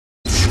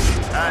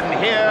And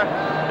here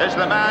is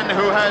the man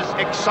who has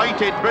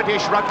excited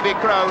British rugby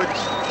crowds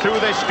through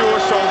this tour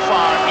so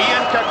far.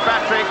 Ian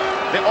Kirkpatrick,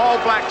 the All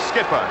Black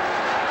skipper,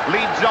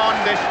 leads on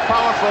this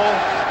powerful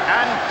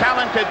and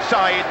talented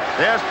side.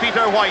 There's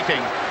Peter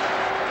Whiting.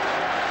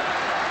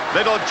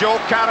 Little Joe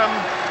Karam,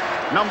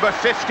 number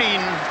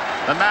 15,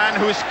 the man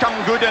who's come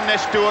good in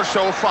this tour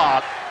so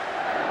far.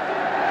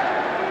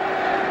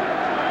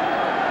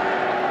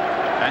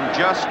 And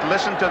just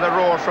listen to the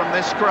roar from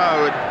this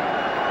crowd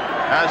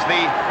as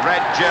the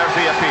red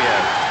jersey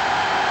appears.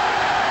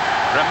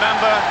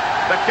 Remember,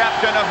 the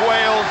captain of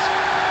Wales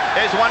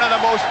is one of the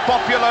most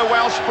popular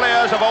Welsh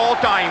players of all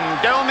time,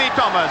 Delmy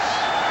Thomas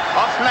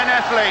of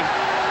Llanelli,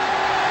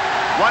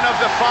 one of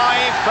the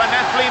 5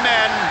 Llanelli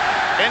men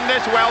in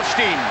this Welsh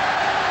team.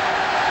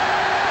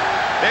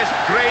 This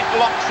great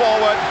lock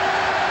forward,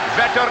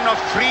 veteran of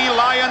 3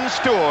 Lions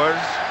tours,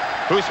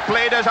 who's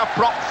played as a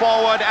prop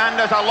forward and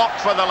as a lock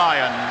for the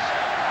Lions.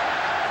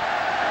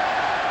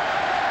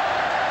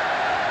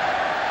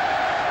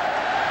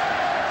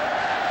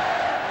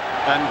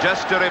 And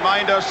just to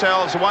remind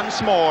ourselves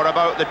once more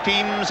about the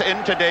teams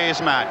in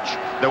today's match.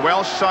 The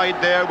Welsh side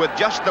there with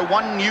just the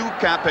 1 new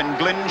cap in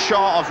Glyn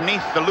Shaw of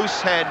Neath, the loose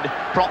head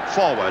prop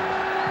forward.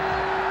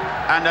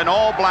 And an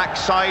all-black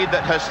side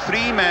that has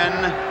 3 men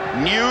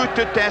new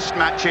to test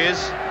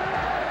matches.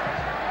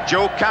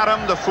 Joe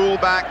Karam, the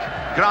fullback,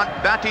 Grant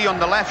Batty on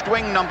the left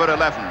wing, number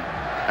 11.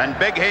 And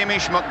big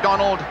Hamish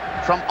MacDonald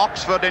from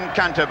Oxford in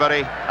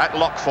Canterbury at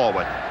lock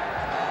forward.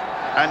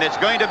 And it's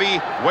going to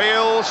be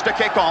Wales to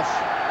kick off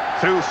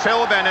through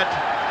Phil Bennett.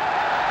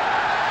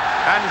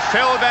 And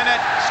Phil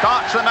Bennett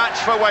starts the match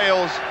for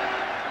Wales.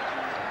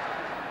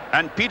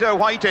 And Peter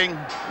Whiting,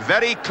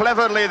 very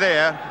cleverly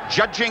there,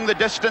 judging the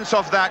distance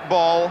of that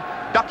ball,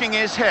 ducking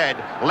his head,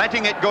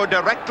 letting it go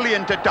directly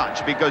into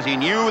touch, because he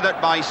knew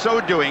that by so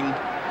doing,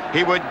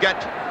 he would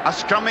get a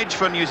scrummage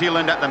for New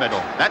Zealand at the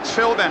middle. That's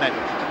Phil Bennett.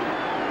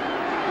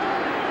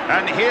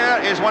 And here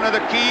is one of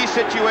the key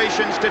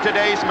situations to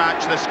today's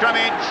match. The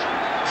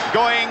scrummage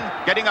going,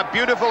 getting a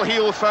beautiful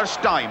heel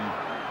first time.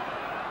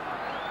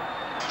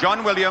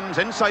 John Williams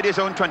inside his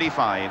own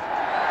 25.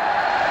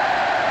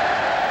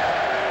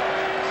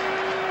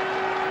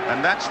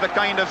 And that's the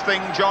kind of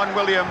thing John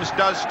Williams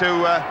does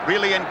to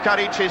really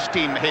encourage his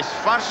team. His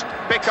first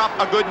pick-up,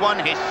 a good one.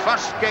 His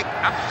first kick,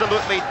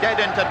 absolutely dead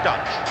into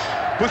touch.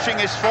 Pushing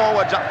his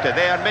forwards up to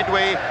there,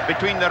 midway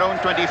between their own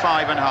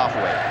 25 and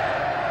halfway.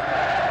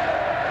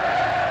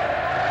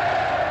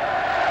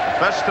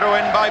 The first throw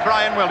in by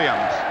Brian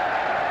Williams.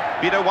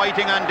 Peter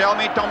Whiting and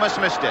Delmy Thomas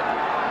missed it.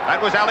 That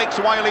was Alex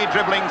Wiley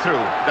dribbling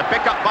through. The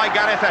pick-up by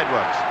Gareth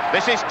Edwards.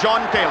 This is John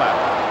Taylor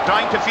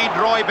trying to feed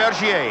Roy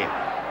Bergier.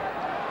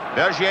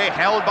 Bergier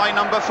held by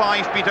number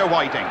 5, Peter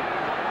Whiting.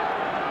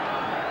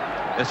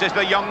 This is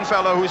the young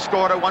fellow who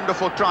scored a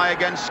wonderful try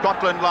against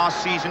Scotland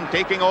last season,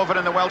 taking over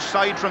in the Welsh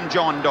side from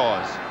John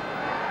Dawes.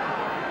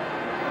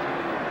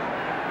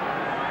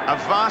 A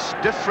vast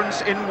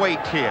difference in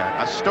weight here,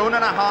 1.5 stone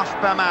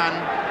per man,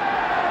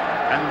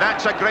 and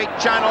that's a great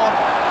channel.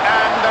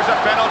 And there's a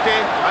penalty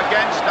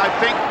against, I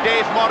think,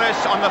 Dave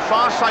Morris on the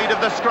far side of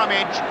the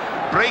scrummage,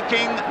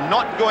 breaking,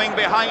 not going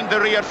behind the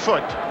rear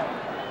foot.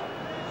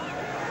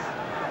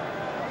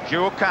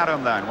 Joe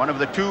Karam then, one of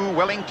the 2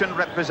 Wellington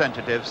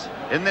representatives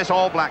in this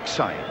all-black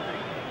side.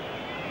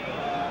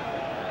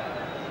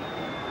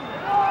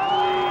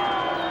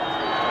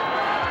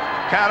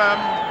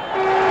 Karam,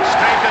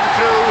 straight and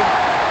through.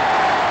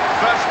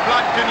 First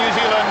blood to New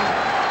Zealand.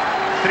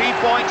 3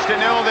 points to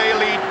 0 they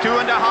lead.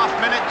 2.5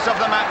 minutes of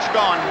the match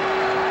gone.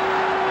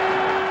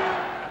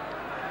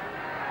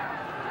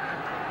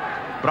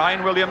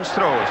 Brian Williams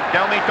throws.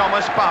 Delmy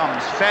Thomas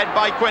palms. Fed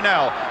by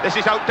Quinnell. This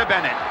is out to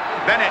Bennett.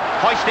 Bennett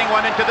hoisting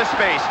one into the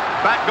space.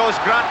 Back goes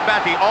Grant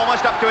Batty,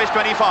 almost up to his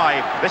 25.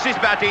 This is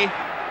Batty.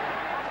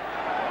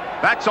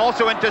 That's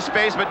also into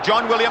space, but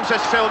John Williams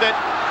has filled it.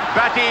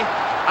 Batty,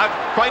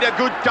 quite a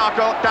good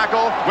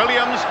tackle.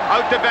 Williams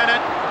out to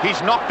Bennett.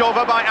 He's knocked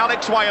over by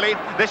Alex Wiley.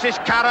 This is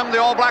Karam, the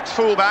All Blacks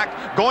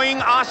fullback. Going,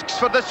 asks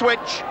for the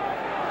switch.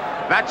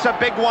 That's a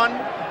big one.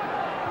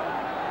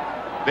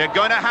 They're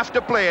going to have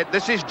to play it.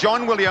 This is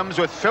John Williams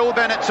with Phil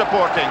Bennett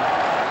supporting.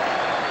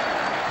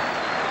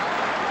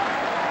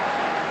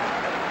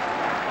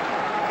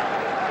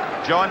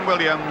 John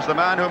Williams, the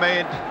man who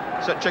made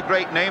such a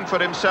great name for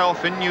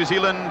himself in New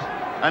Zealand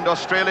and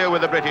Australia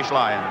with the British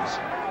Lions.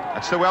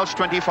 That's the Welsh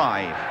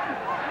 25.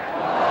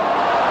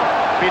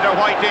 Peter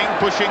Whiting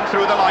pushing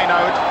through the line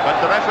out, but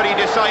the referee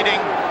deciding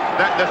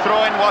that the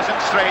throw-in wasn't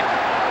straight.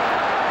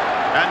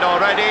 And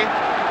already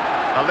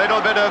a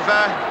little bit of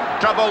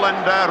trouble,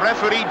 and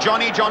referee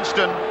Johnny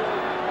Johnston,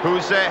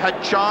 who's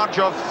had charge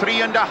of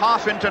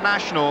 3.5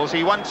 internationals.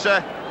 He once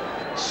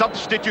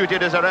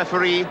substituted as a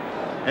referee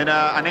in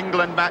an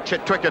England match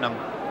at Twickenham,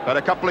 but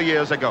a couple of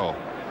years ago.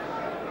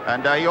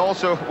 And he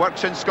also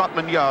works in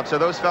Scotland Yard, so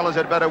those fellas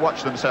had better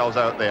watch themselves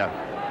out there.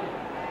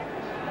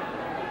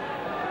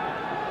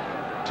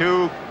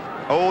 2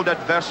 old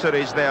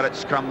adversaries there at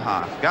scrum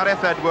half.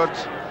 Gareth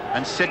Edwards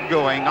and Sid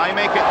Going. I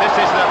make it, this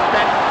is the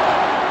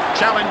 10th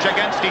challenge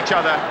against each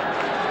other.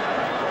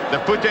 The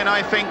put-in,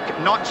 I think,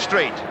 not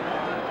straight.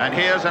 And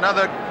here's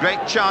another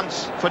great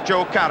chance for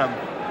Joe Karam.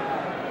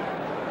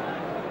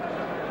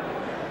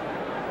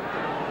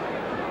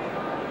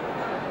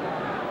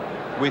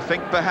 We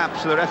think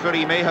perhaps the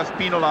referee may have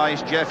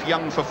penalised Jeff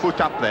Young for foot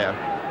up there.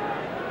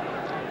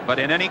 But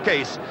in any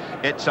case,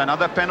 it's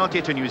another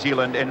penalty to New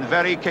Zealand in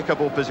very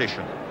kickable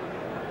position.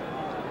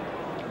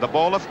 The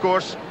ball, of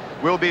course,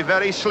 will be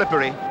very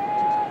slippery.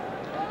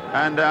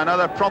 And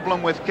another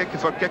problem with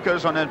for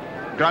kickers on a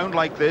ground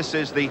like this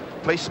is the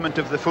placement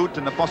of the foot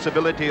and the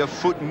possibility of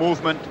foot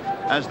movement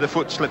as the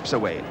foot slips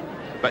away.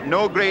 But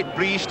no great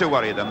breeze to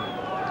worry them.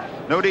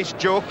 Notice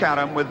Joe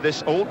Karam with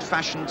this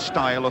old-fashioned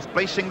style of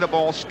placing the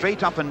ball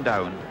straight up and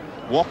down,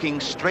 walking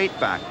straight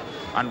back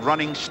and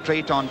running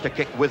straight on to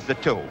kick with the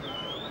toe.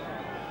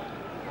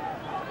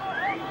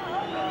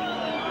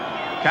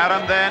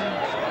 Karam then.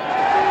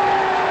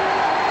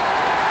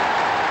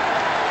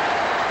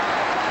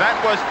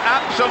 That was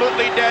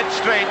absolutely dead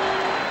straight.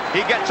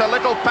 He gets a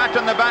little pat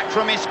on the back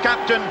from his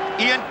captain,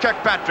 Ian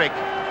Kirkpatrick.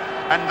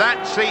 And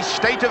that's the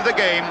state of the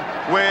game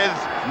with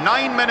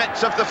 9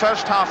 minutes of the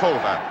first half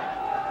over.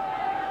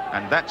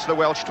 And that's the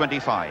Welsh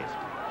 25.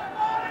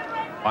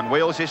 On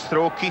Wales's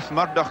throw, Keith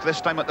Murdoch this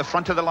time at the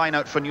front of the line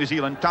out for New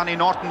Zealand. Tani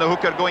Norton, the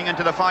hooker, going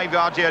into the 5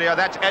 yards area.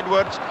 That's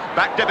Edwards,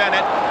 back to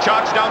Bennett.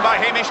 Charged down by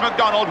Hamish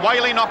MacDonald.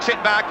 Wiley knocks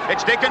it back.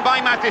 It's taken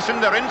by Matheson.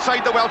 They're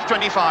inside the Welsh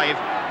 25.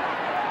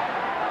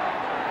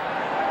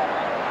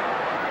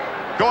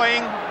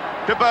 Going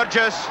to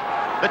Burgess.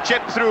 The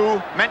chip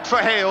through, meant for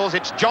Hales.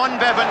 It's John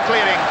Bevan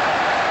clearing.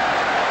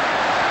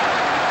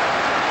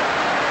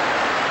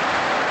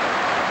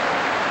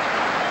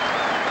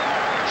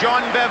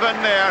 John Bevan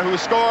there, who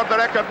scored the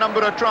record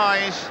number of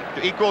tries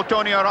to equal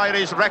Tony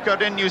O'Reilly's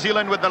record in New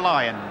Zealand with the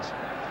Lions.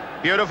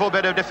 Beautiful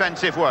bit of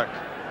defensive work,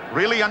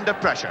 really under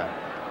pressure.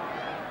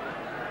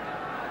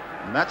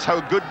 And that's how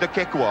good the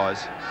kick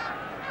was.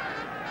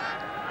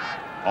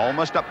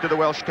 Almost up to the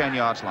Welsh 10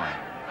 yards line.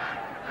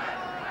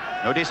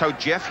 Notice how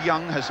Jeff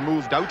Young has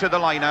moved out of the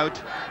line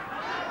out.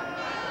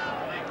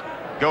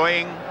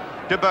 Going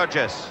to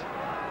Burgess.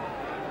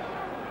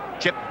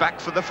 Chip back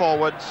for the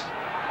forwards.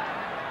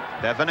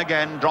 Bevan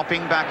again,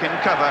 dropping back in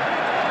cover.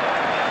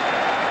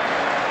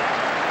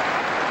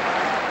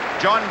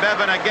 John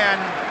Bevan again,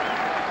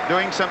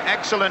 doing some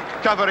excellent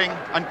covering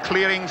and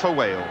clearing for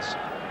Wales.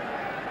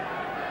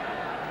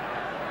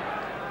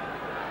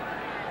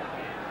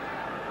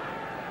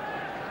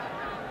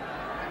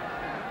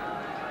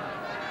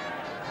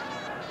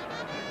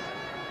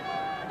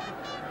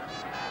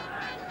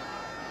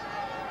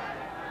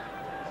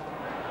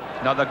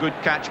 Another good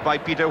catch by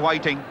Peter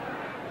Whiting.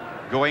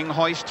 Going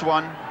hoists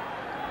one.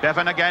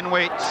 Bevan again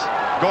waits.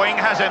 Going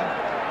has him.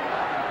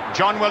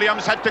 John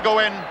Williams had to go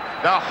in.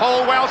 The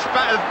whole Welsh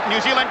New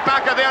Zealand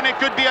pack are there, and it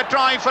could be a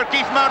try for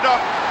Keith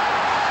Murdoch.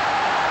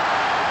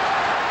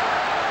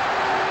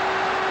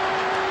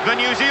 The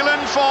New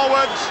Zealand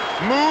forwards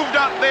moved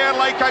up there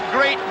like a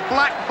great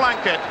black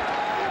blanket.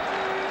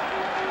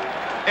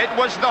 It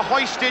was the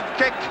hoisted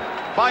kick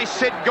by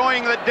Sid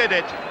Going that did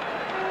it.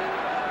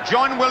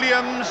 John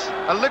Williams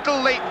a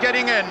little late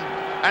getting in,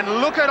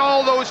 and look at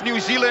all those New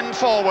Zealand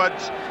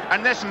forwards,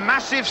 and this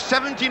massive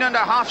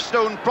 17.5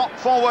 stone prop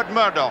forward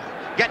Murdoch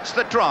gets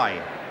the try.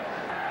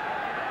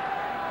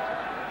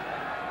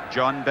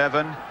 John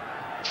Bevan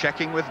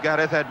checking with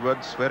Gareth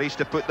Edwards where he's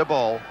to put the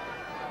ball.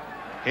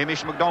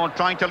 Hamish MacDonald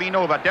trying to lean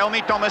over.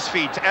 Delmy Thomas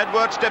feeds.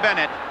 Edwards to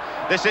Bennett.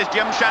 This is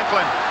Jim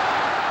Shanklin,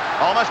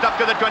 almost up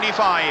to the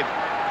 25.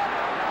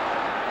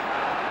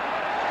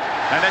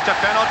 And it's a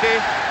penalty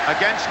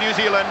against New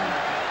Zealand,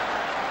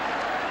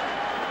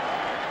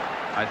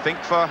 I think,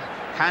 for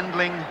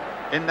handling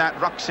in that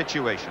ruck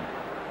situation.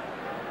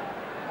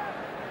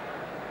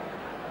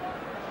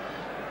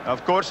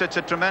 Of course, it's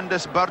a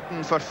tremendous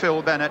burden for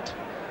Phil Bennett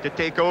to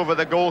take over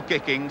the goal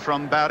kicking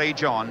from Barry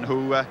John,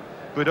 who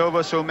put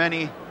over so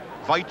many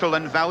vital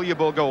and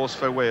valuable goals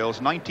for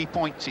Wales. 90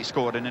 points he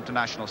scored in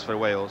internationals for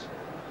Wales.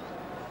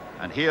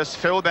 And here's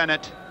Phil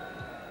Bennett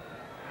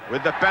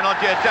with the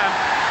penalty attempt.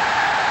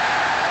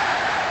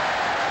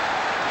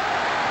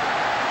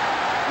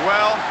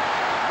 Well,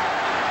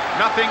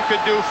 nothing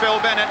could do Phil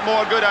Bennett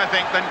more good, I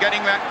think, than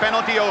getting that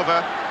penalty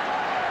over.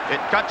 It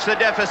cuts the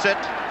deficit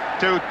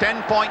to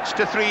 10 points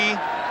to 3.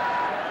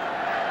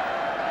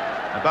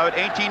 About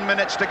 18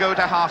 minutes to go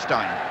to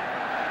half-time.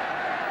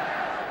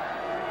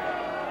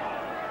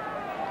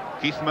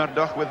 Keith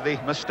Murdoch with the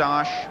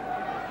moustache.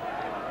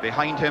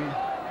 Behind him,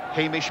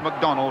 Hamish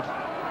MacDonald.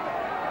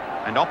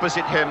 And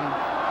opposite him,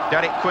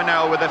 Derek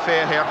Quinnell with the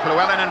fair hair.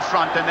 Llewellyn in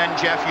front, and then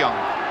Jeff Young.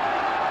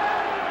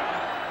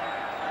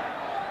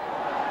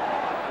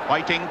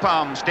 Whiting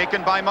palms,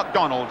 taken by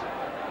MacDonald.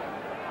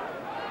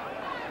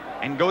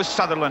 In goes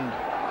Sutherland.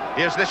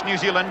 Here's this New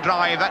Zealand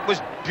drive. That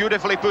was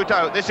beautifully put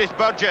out. This is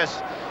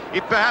Burgess.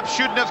 He perhaps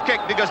shouldn't have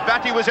kicked because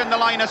Batty was in the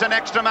line as an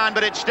extra man,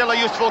 but it's still a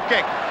useful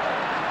kick.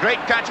 Great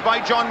catch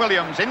by John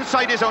Williams,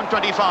 inside his own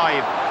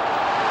 25.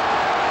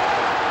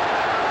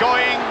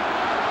 Going,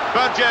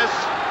 Burgess.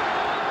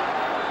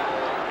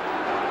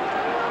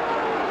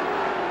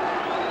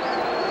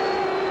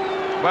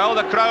 Well,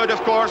 the crowd,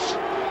 of course,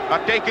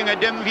 are taking a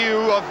dim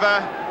view of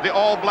the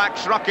All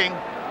Blacks rucking.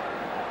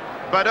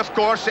 But, of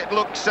course, it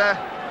looks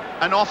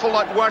an awful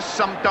lot worse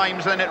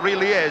sometimes than it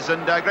really is.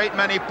 And a great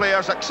many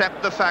players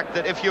accept the fact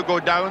that if you go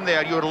down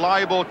there, you're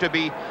liable to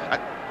be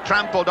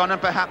trampled on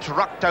and perhaps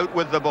rucked out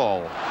with the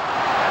ball.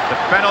 The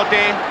penalty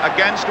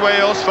against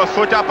Wales for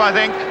foot up, I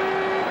think.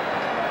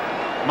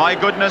 My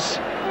goodness,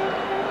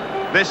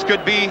 this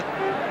could be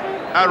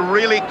a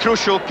really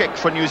crucial kick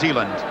for New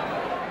Zealand.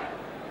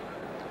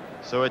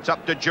 So it's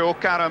up to Joe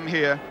Karam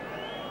here,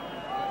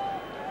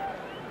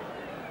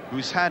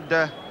 who's had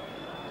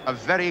a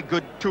very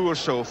good tour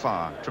so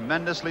far,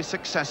 tremendously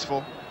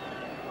successful.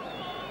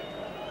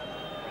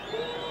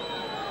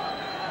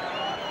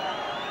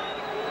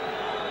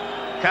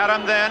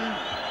 Karam then,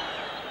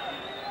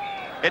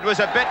 it was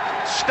a bit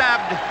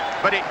stabbed,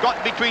 but it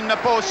got between the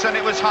posts and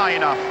it was high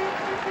enough.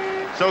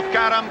 So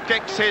Karam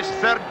kicks his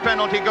third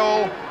penalty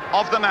goal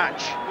of the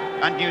match,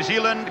 and New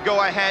Zealand go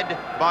ahead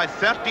by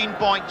 13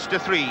 points to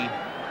 3.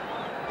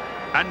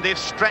 And they've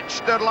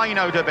stretched their line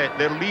out a bit.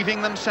 They're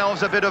leaving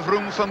themselves a bit of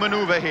room for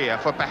manoeuvre here,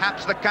 for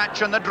perhaps the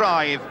catch and the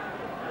drive.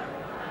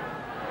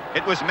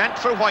 It was meant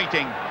for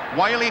Whiting.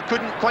 Wiley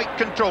couldn't quite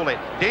control it.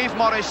 Dave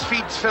Morris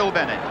feeds Phil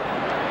Bennett.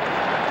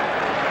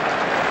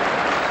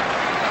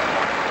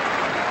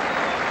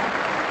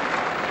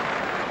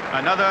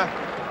 Another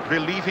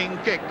relieving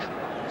kick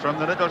from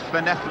the little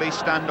Llanelli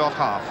standoff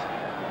half.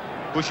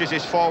 Pushes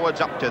his forwards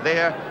up to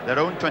their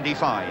own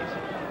 25.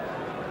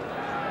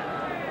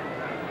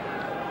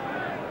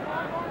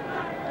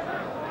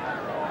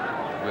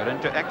 We're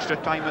into extra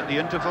time at the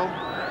interval.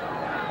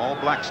 All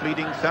Blacks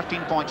leading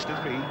 13 points to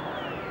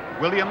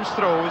 3. Williams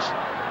throws,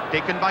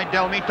 taken by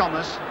Delmy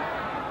Thomas.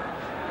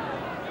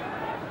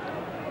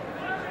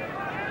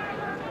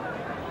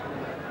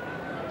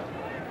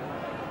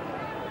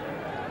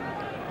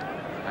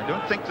 I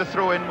don't think the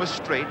throw-in was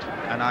straight,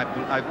 and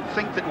I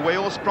think that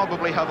Wales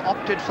probably have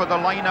opted for the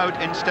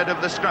line-out instead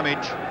of the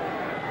scrummage.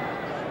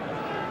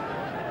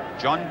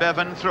 John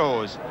Bevan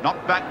throws,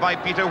 knocked back by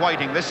Peter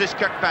Whiting. This is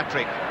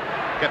Kirkpatrick.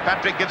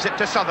 Kirkpatrick gives it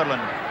to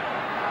Sutherland.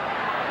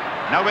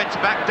 Now it's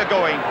back to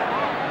going.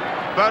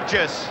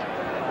 Burgess.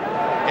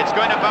 It's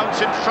going to bounce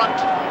in front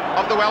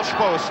of the Welsh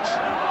posts.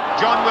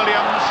 John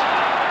Williams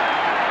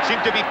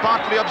seemed to be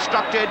partly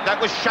obstructed. That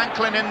was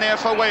Shanklin in there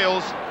for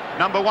Wales.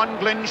 Number 1,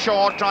 Glyn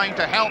Shaw, trying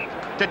to help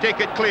to take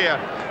it clear.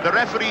 The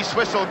referee's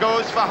whistle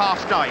goes for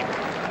half-time,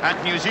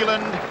 and New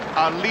Zealand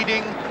are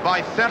leading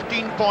by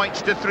 13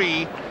 points to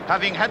 3,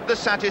 having had the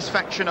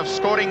satisfaction of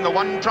scoring the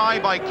 1 try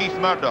by Keith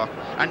Murdoch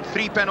and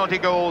 3 penalty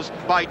goals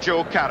by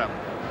Joe Karam.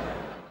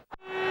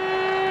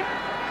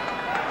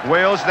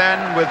 Wales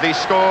then with the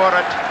score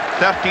at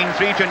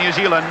 13-3 to New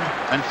Zealand,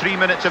 and 3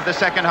 minutes of the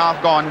second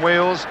half gone.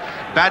 Wales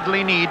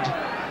badly need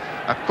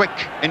a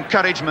quick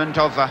encouragement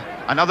of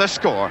another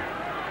score,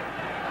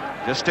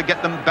 just to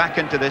get them back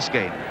into this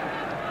game.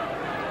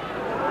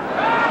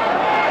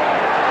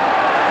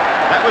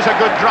 That was a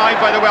good drive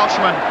by the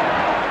Welshman.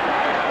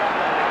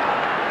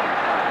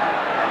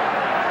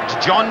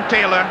 It's John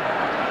Taylor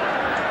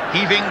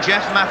heaving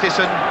Jeff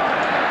Mathieson.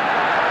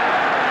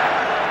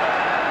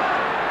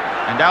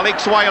 And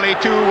Alex Wiley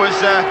too was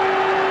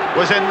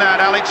in that.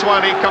 Alex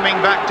Wiley coming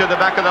back to the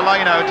back of the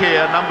line out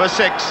here, number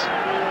 6,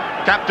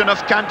 captain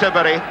of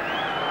Canterbury.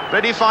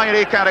 Pretty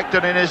fiery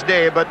character in his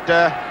day, but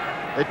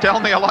they tell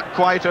me a lot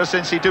quieter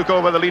since he took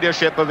over the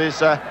leadership of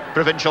his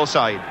provincial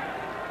side.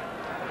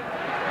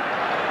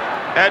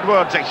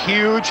 Edwards, a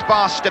huge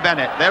pass to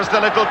Bennett. There's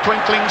the little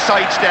twinkling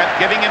sidestep,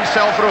 giving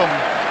himself room.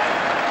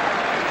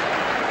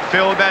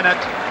 Phil Bennett,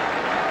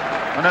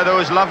 one of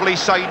those lovely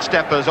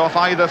sidesteppers off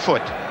either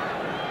foot.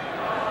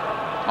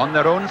 On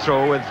their own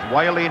throw with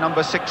Wiley,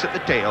 number 6, at the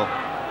tail.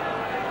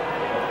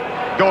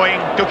 Going,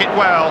 took it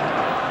well.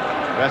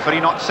 Referee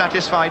not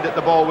satisfied that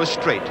the ball was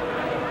straight.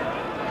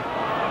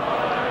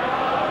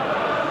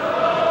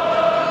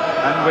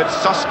 And with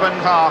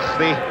Suspenhaach,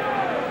 the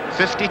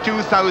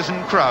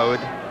 52,000 crowd,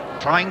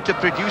 trying to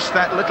produce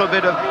that little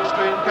bit of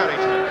extra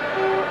encouragement.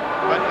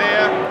 But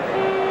there,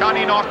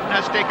 Connie Norton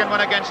has taken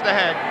one against the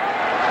head.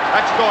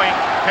 That's going,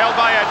 held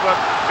by Edward.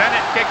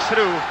 Bennett kicks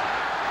through.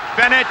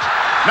 Bennett,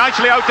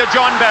 nicely out to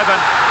John Bevan.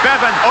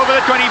 Bevan over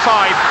the 25.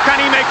 Can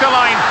he make the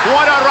line?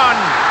 What a run!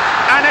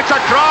 And it's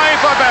a try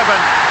for Bevan.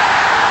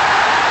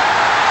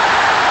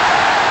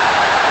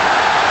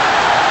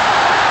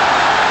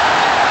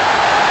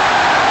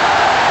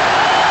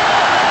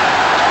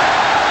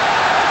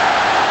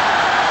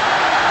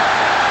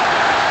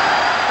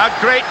 A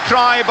great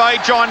try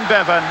by John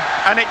Bevan,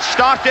 and it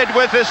started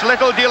with this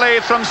little delay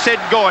from Sid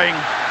going.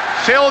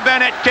 Phil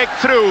Bennett kicked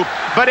through,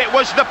 but it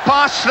was the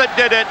pass that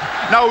did it.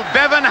 Now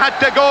Bevan had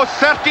to go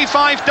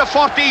 35 to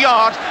 40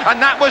 yards,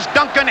 and that was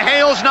Duncan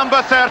Hale's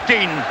number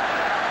 13.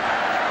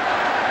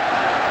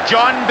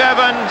 John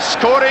Bevan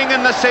scoring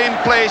in the same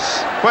place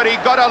where he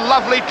got a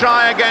lovely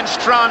try against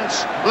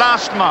France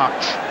last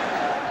March.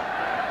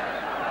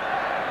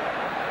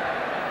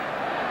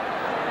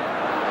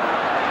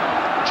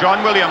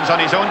 John Williams on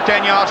his own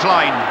 10 yards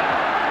line.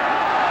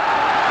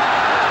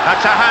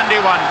 That's a handy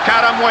one.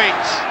 Karam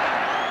waits.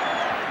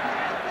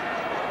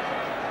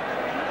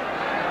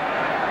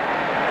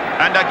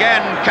 And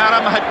again,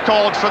 Karam had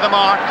called for the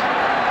mark.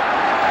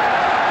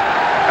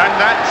 And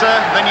that's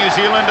the New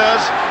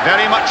Zealanders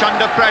very much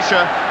under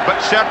pressure, but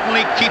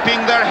certainly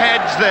keeping their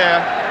heads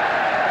there.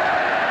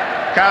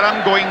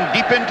 Karam going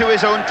deep into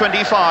his own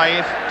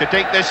 25 to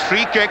take this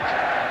free kick.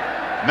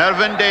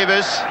 Mervyn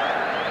Davies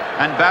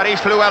and Barry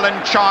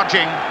Llewellyn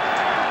charging.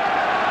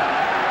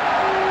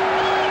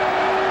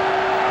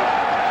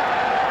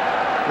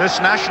 This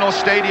National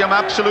Stadium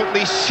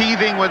absolutely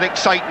seething with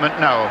excitement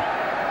now.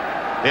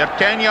 They're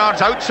 10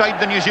 yards outside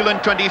the New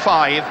Zealand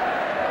 25.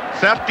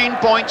 13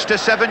 points to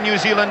 7 New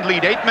Zealand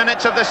lead. 8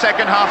 minutes of the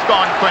second half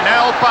gone.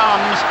 Quinnell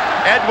palms,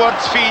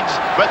 Edwards feeds,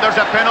 but there's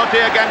a penalty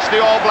against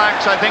the All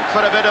Blacks, I think,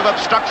 for a bit of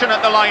obstruction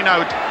at the line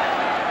out.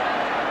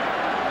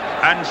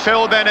 And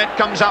Phil Bennett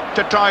comes up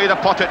to try the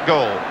potted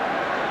goal.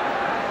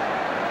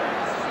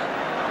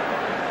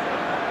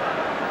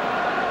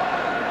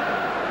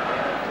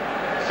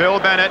 Phil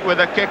Bennett with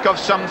a kick of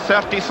some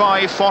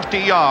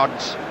 35-40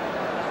 yards.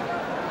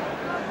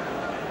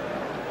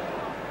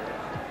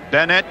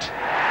 Bennett.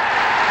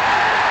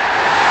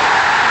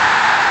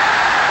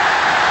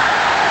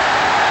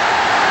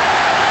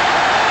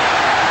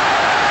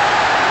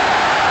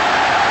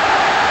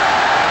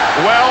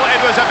 Well,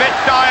 it was a bit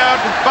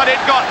tired, but it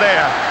got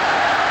there.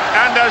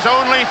 And there's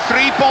only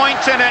 3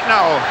 points in it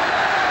now.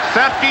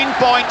 13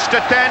 points to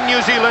 10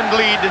 New Zealand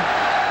lead.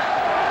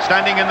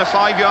 Standing in the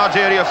 5 yards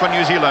area for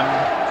New Zealand.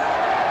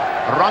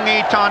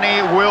 Rungy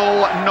Tani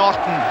Will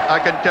Norton, I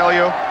can tell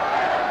you.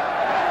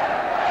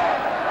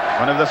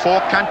 One of the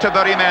 4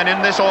 Canterbury men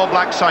in this All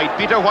Black side.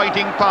 Peter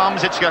Whiting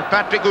palms, it's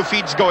Patrick who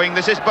feeds going.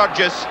 This is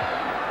Burgess.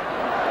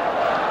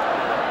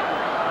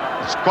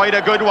 It's quite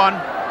a good one.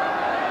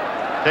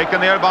 Taken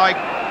there by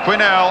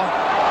Quinnell.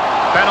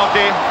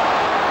 Penalty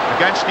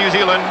against New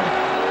Zealand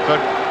for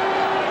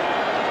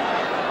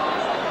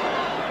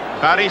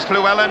Barry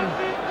Llewellyn.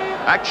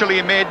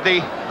 Actually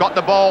got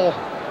the ball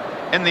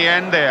in the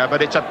end there,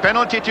 but it's a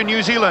penalty to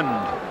New Zealand.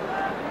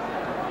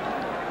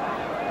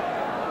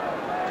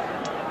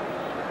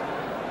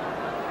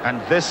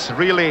 And this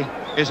really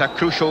is a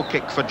crucial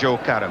kick for Joe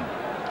Karam.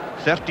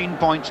 13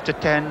 points to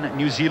 10,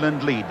 New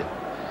Zealand lead.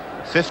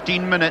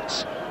 15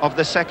 minutes of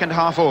the second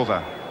half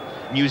over.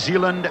 New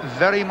Zealand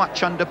very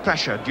much under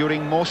pressure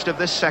during most of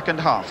this second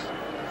half.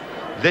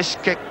 This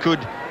kick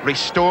could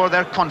restore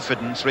their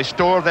confidence,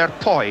 restore their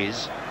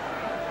poise.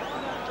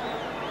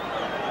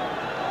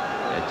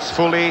 It's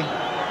fully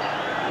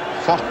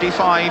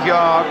 45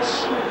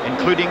 yards,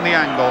 including the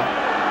angle.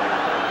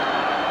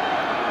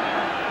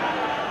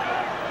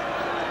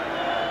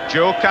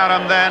 Joe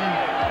Karam then.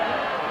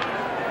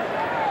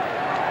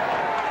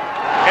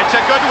 It's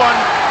a good one.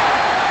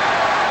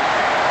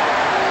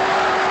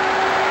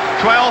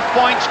 12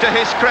 points to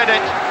his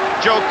credit,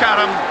 Joe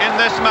Karam, in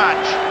this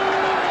match.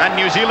 And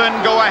New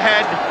Zealand go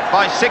ahead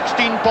by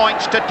 16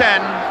 points to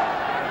 10.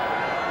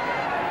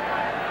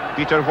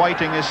 Peter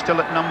Whiting is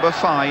still at number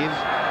 5.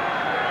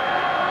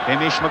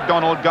 Hamish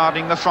MacDonald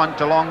guarding the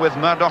front along with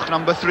Murdoch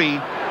number 3.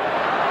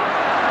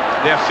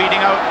 They're feeding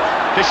out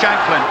to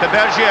Shanklin, to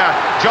Bergier,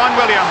 John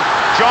Williams,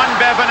 John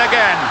Bevan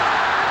again.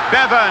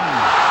 Bevan.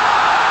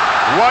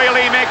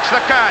 Wiley makes the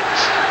catch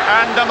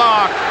and the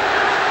mark.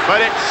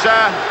 But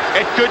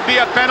it could be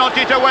a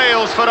penalty to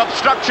Wales for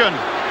obstruction.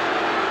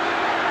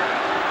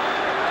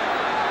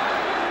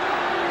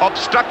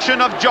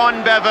 Obstruction of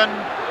John Bevan.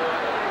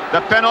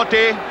 The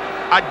penalty,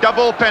 a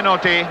double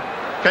penalty,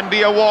 can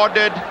be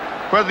awarded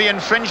where the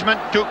infringement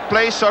took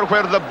place or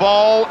where the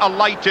ball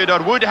alighted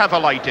or would have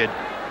alighted.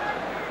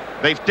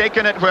 They've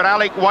taken it where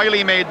Alec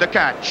Wiley made the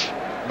catch.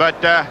 But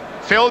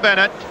Phil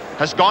Bennett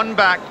has gone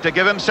back to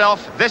give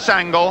himself this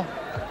angle.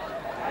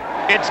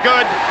 It's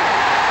good.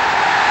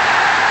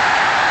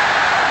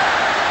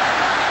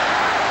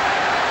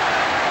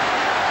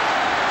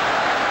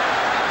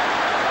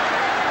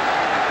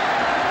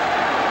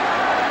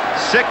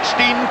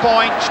 (16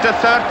 points to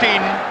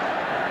 13.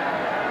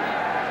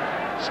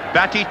 It's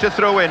Batty to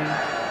throw in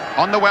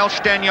on the Welsh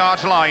 10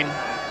 yards line.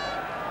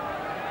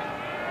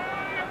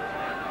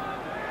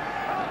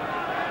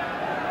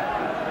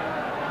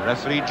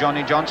 Referee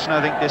Johnny Johnson,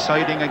 I think,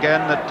 deciding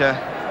again that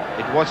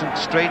it wasn't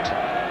straight.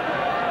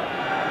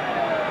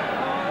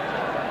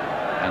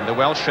 And the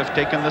Welsh have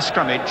taken the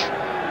scrummage.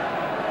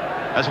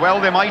 As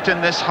well they might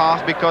in this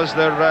half, because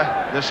their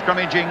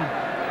scrummaging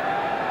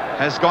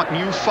has got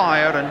new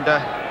fire and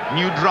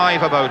new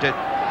drive about it.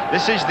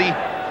 This is the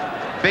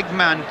big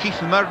man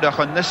Keith Murdoch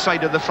on this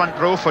side of the front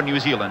row for New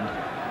Zealand,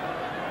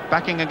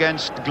 backing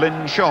against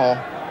Glyn Shaw,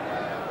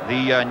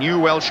 the new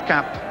Welsh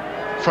cap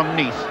from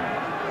Neath.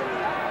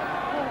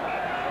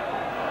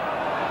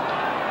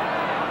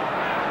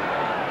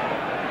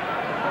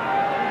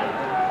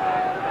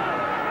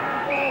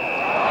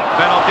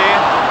 Penalty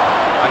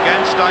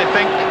against, I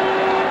think,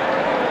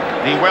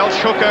 the Welsh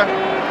hooker.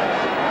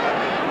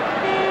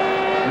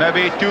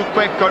 Maybe too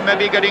quick, or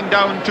maybe getting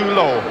down too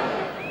low.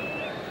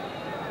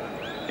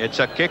 It's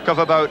a kick of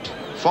about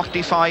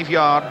 45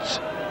 yards.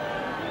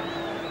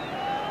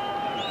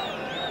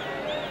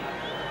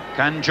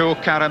 Can Joe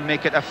Karam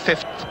make it a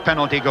 5th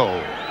penalty goal?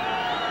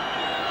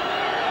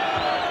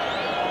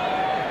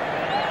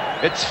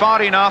 It's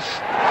far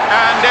enough,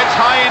 and it's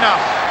high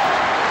enough.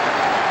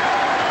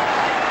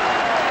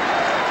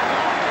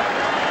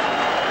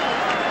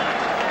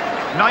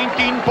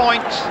 "19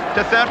 points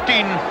to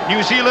 13,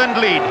 New Zealand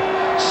lead.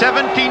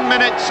 17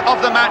 minutes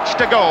of the match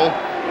to go.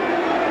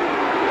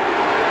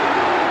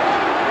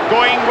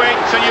 Going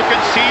waits, and you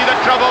can see the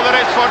trouble there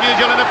is for New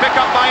Zealand. A pick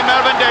up by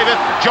Mervyn Davis.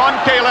 John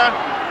Taylor.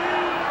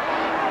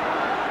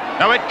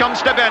 Now it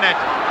comes to Bennett,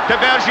 to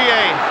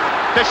Bergier,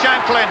 to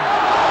Shanklin.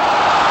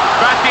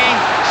 Batty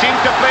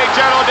seemed to play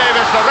Gerald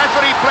Davis, the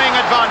referee playing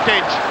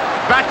advantage.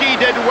 Batty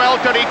did well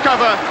to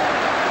recover.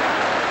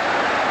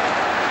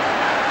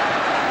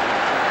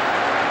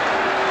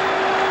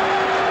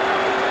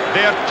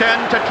 They're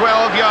 10 to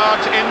 12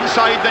 yards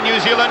inside the New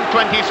Zealand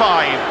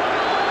 25.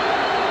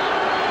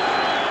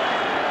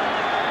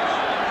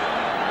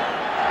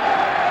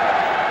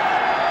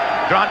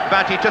 Grant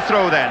Batty to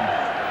throw then.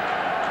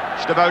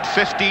 Just about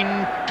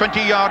 15,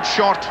 20 yards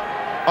short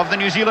of the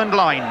New Zealand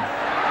line.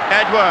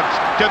 Edwards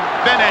to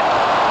Bennett.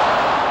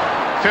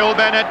 Phil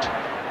Bennett.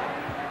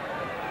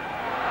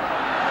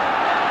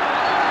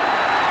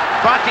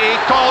 Batty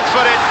calls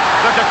for it.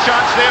 There's a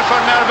chance there for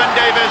Mervyn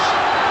Davis.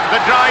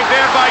 The drive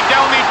there by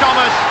Delmy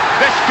Thomas.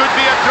 This could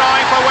be a try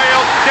for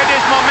Wales. Did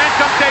his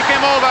momentum take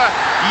him over?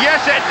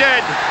 Yes, it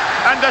did.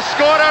 And the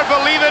scorer,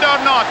 believe it or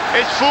not,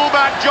 is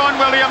fullback John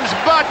Williams,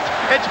 but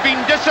it's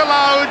been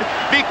disallowed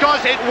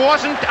because it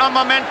wasn't a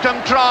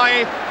momentum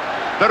try.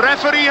 The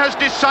referee has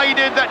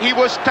decided that he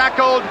was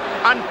tackled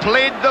and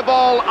played the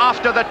ball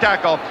after the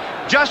tackle.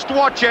 Just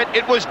watch it.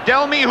 It was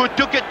Delmy who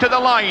took it to the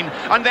line,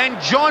 and then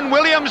John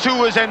Williams who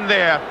was in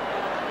there.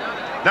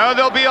 Now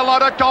there'll be a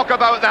lot of talk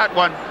about that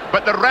one,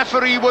 but the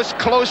referee was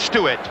close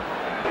to it.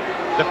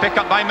 The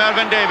pick-up by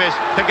Mervyn Davis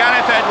to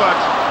Gareth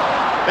Edwards.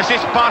 This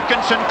is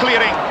Parkinson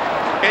clearing.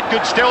 It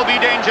could still be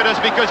dangerous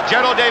because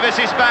Gerald Davis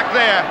is back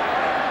there.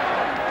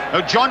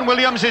 Now John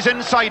Williams is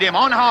inside him,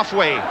 on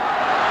halfway.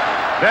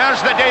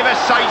 There's the Davis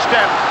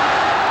sidestep.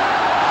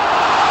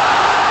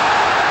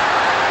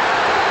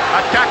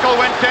 A tackle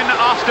went in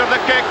after the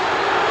kick.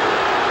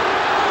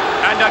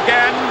 And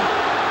again,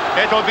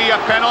 it'll be a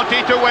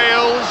penalty to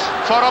Wales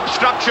for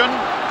obstruction.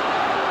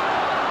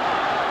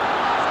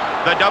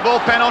 The double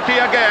penalty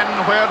again,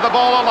 where the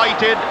ball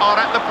alighted or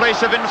at the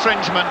place of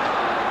infringement.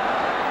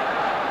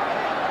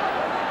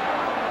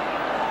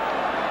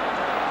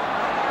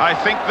 I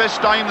think this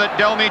time that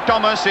Delmy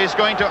Thomas is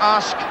going to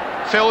ask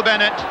Phil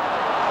Bennett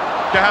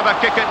to have a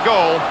kick at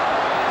goal.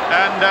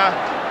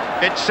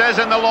 And it says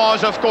in the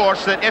laws, of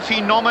course, that if he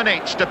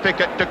nominates to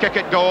kick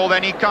at goal,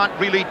 then he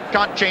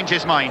can't change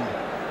his mind.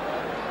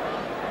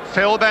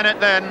 Phil Bennett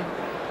then.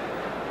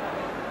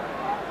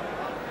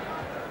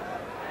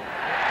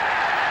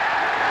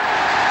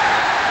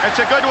 It's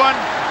a good one.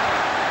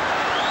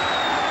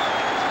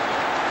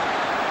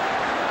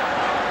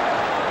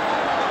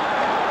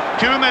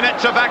 Two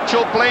minutes of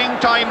actual playing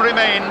time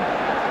remain,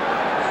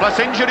 plus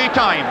injury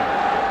time.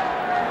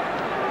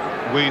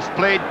 We've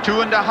played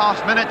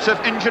 2.5 minutes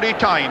of injury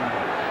time.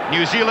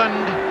 New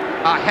Zealand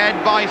ahead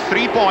by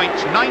 3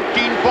 points,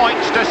 19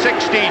 points to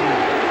 16.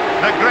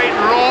 The great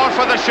roar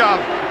for the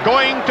shove,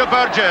 going to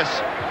Burgess.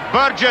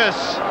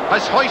 Burgess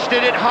has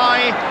hoisted it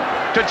high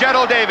to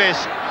Gerald Davis.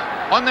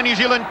 On the New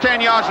Zealand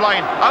 10 yards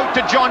line, out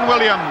to John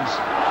Williams.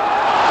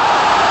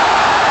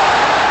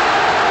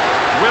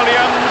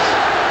 Williams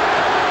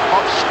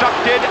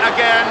obstructed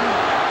again.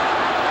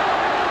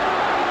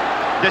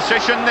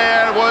 Decision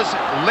there was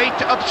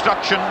late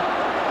obstruction.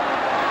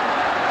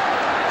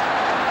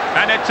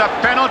 And it's a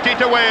penalty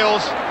to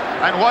Wales.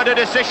 And what a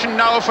decision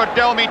now for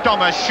Delmy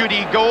Thomas. Should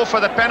he go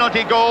for the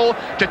penalty goal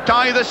to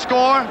tie the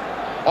score,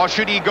 or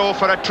should he go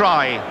for a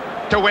try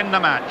to win the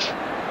match?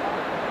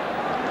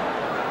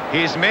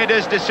 He's made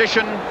his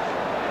decision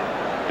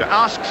to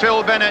ask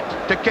Phil Bennett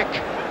to kick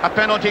a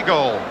penalty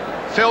goal.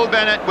 Phil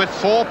Bennett with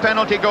 4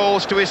 penalty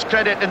goals to his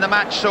credit in the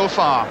match so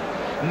far.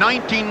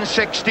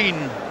 1916.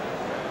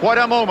 What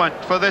a moment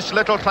for this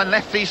little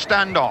Llanelli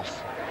standoff.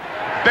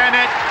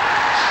 Bennett,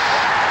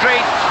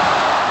 straight,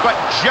 but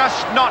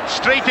just not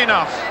straight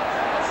enough.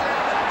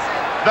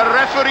 The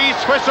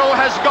referee's whistle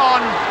has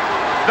gone.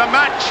 The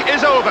match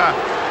is over.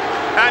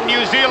 And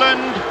New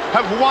Zealand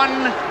have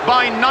won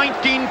by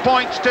 19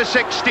 points to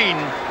 16.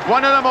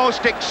 One of the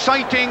most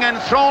exciting,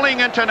 enthralling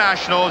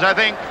internationals, I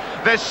think,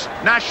 this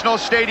National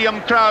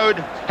Stadium crowd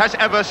has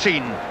ever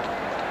seen.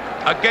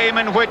 A game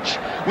in which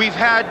we've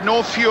had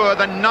no fewer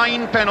than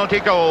 9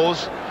 penalty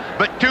goals,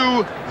 but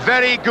 2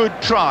 very good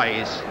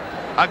tries.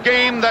 A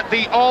game that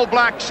the All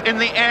Blacks in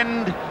the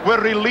end were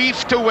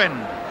relieved to win.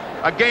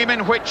 A game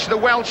in which the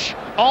Welsh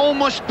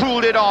almost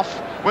pulled it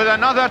off with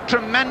another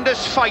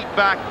tremendous fight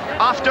back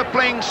after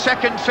playing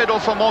second fiddle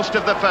for most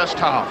of the first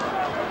half.